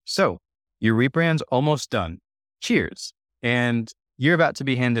So, your rebrand's almost done. Cheers. And you're about to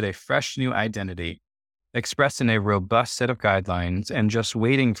be handed a fresh new identity, expressed in a robust set of guidelines and just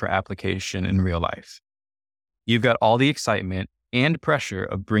waiting for application in real life. You've got all the excitement and pressure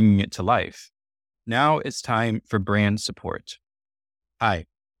of bringing it to life. Now it's time for brand support. Hi,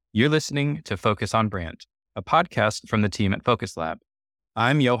 you're listening to Focus on Brand, a podcast from the team at Focus Lab.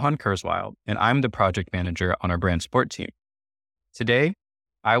 I'm Johan Kurzweil, and I'm the project manager on our brand support team. Today,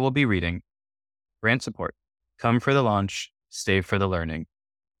 I will be reading Brand Support, Come for the Launch, Stay for the Learning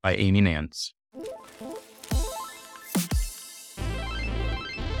by Amy Nance.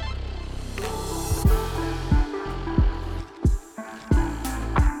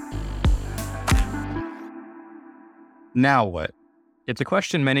 Now what? It's a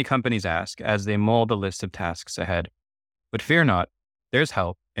question many companies ask as they mull the list of tasks ahead. But fear not, there's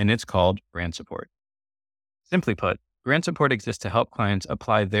help, and it's called brand support. Simply put, brand support exists to help clients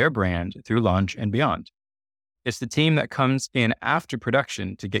apply their brand through launch and beyond. It's the team that comes in after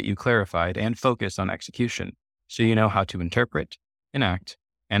production to get you clarified and focused on execution, so you know how to interpret, enact,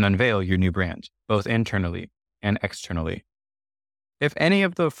 and unveil your new brand, both internally and externally. If any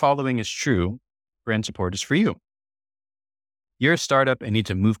of the following is true, brand support is for you. You're a startup and need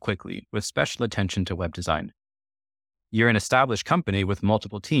to move quickly with special attention to web design. You're an established company with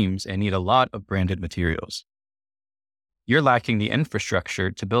multiple teams and need a lot of branded materials. You're lacking the infrastructure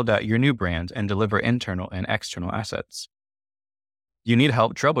to build out your new brand and deliver internal and external assets. You need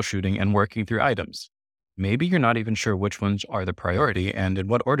help troubleshooting and working through items. Maybe you're not even sure which ones are the priority and in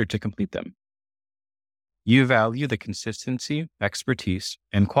what order to complete them. You value the consistency, expertise,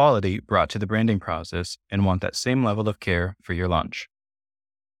 and quality brought to the branding process and want that same level of care for your launch.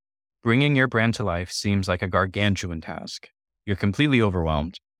 Bringing your brand to life seems like a gargantuan task. You're completely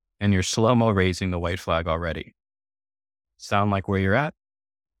overwhelmed, and you're slow-mo raising the white flag already. Sound like where you're at?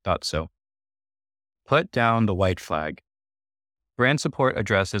 Thought so. Put down the white flag. Brand support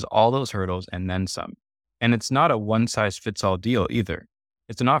addresses all those hurdles and then some. And it's not a one-size-fits-all deal either.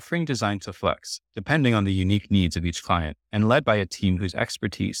 It's an offering designed to flex, depending on the unique needs of each client, and led by a team whose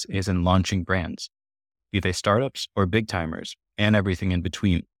expertise is in launching brands, be they startups or big-timers, and everything in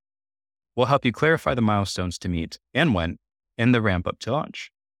between. We'll help you clarify the milestones to meet, and when, in the ramp-up to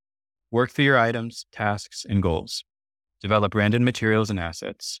launch. Work through your items, tasks, and goals. Develop branded materials and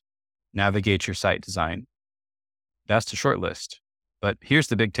assets. Navigate your site design. That's the short list, but here's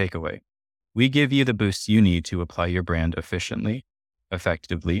the big takeaway. We give you the boost you need to apply your brand efficiently,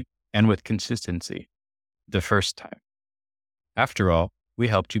 effectively, and with consistency the first time. After all, we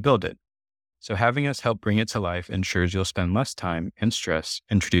helped you build it. So having us help bring it to life ensures you'll spend less time and stress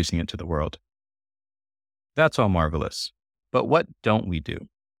introducing it to the world. That's all marvelous. But what don't we do?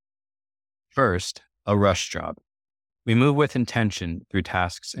 First, a rush job. We move with intention through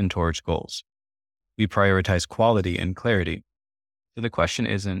tasks and towards goals. We prioritize quality and clarity. So the question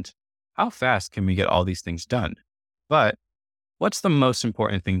isn't, how fast can we get all these things done? But what's the most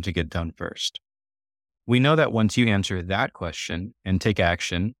important thing to get done first? We know that once you answer that question and take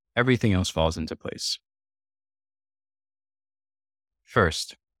action, everything else falls into place.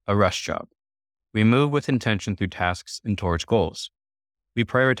 First, a rush job. We move with intention through tasks and towards goals. We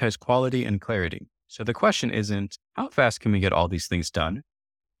prioritize quality and clarity. So the question isn't, how fast can we get all these things done?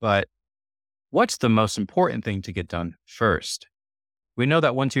 But what's the most important thing to get done first? We know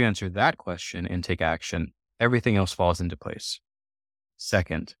that once you answer that question and take action, everything else falls into place.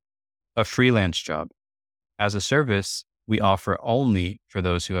 Second, a freelance job. As a service, we offer only for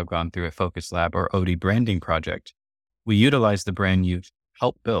those who have gone through a Focus Lab or OD branding project. We utilize the brand you've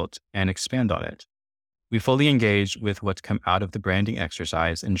helped build and expand on it. We fully engage with what's come out of the branding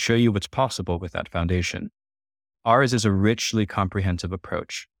exercise and show you what's possible with that foundation. Ours is a richly comprehensive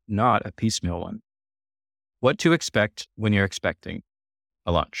approach, not a piecemeal one. What to expect when you're expecting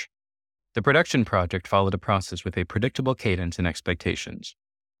a launch. The production project followed a process with a predictable cadence and expectations.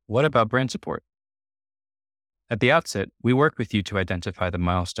 What about brand support? At the outset, we work with you to identify the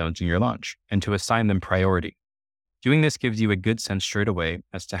milestones in your launch and to assign them priority. Doing this gives you a good sense straight away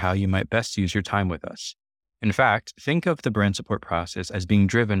as to how you might best use your time with us. In fact, think of the brand support process as being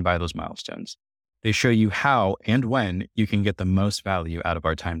driven by those milestones. They show you how and when you can get the most value out of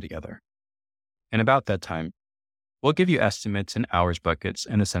our time together. And about that time, we'll give you estimates and hours buckets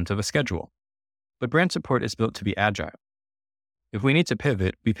and a sense of a schedule. But brand support is built to be agile. If we need to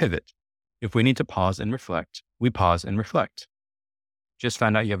pivot, we pivot. If we need to pause and reflect, we pause and reflect. Just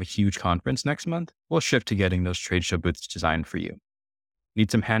found out you have a huge conference next month? We'll shift to getting those trade show booths designed for you.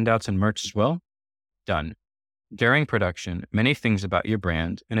 Need some handouts and merch as well? Done. During production, many things about your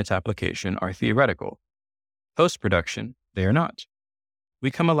brand and its application are theoretical. Post-production, they are not. We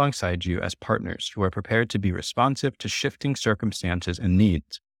come alongside you as partners who are prepared to be responsive to shifting circumstances and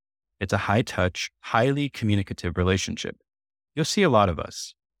needs. It's a high-touch, highly communicative relationship. You'll see a lot of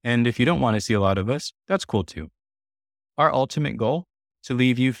us. And if you don't want to see a lot of us, that's cool too. Our ultimate goal? To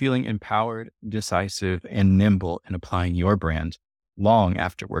leave you feeling empowered, decisive, and nimble in applying your brand long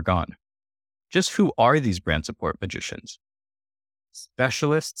after we're gone. Just who are these brand support magicians?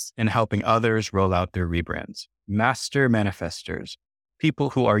 Specialists in helping others roll out their rebrands, master manifestors, people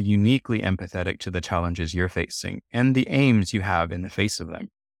who are uniquely empathetic to the challenges you're facing and the aims you have in the face of them.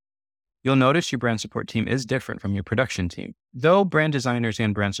 You'll notice your brand support team is different from your production team, though brand designers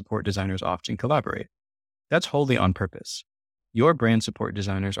and brand support designers often collaborate. That's wholly on purpose. Your brand support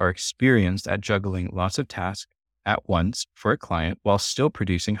designers are experienced at juggling lots of tasks at once for a client while still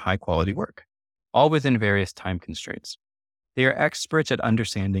producing high quality work, all within various time constraints. They are experts at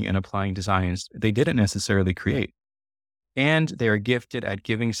understanding and applying designs they didn't necessarily create. And they are gifted at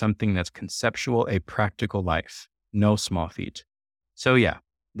giving something that's conceptual a practical life. No small feat. So yeah,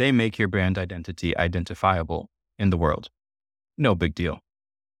 they make your brand identity identifiable in the world. No big deal.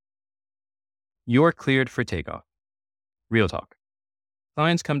 You're cleared for takeoff. Real talk.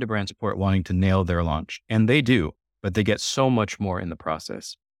 Clients come to brand support wanting to nail their launch, and they do, but they get so much more in the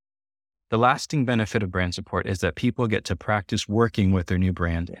process. The lasting benefit of brand support is that people get to practice working with their new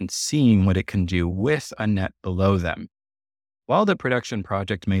brand and seeing what it can do with a net below them. While the production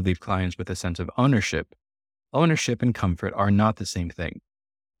project may leave clients with a sense of ownership and comfort are not the same thing.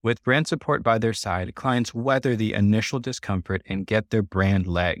 With brand support by their side, clients weather the initial discomfort and get their brand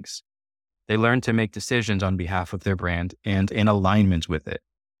legs. They learn to make decisions on behalf of their brand and in alignment with it.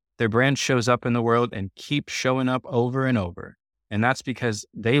 Their brand shows up in the world and keeps showing up over and over. And that's because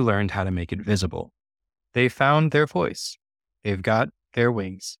they learned how to make it visible. They found their voice. They've got their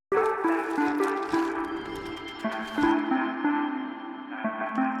wings.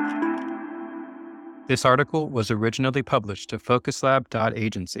 This article was originally published to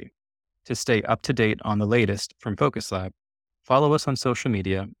focuslab.agency. To stay up to date on the latest from Focus Lab, follow us on social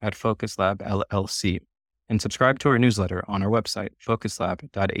media at Focus Lab LLC and subscribe to our newsletter on our website,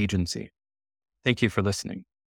 focuslab.agency. Thank you for listening.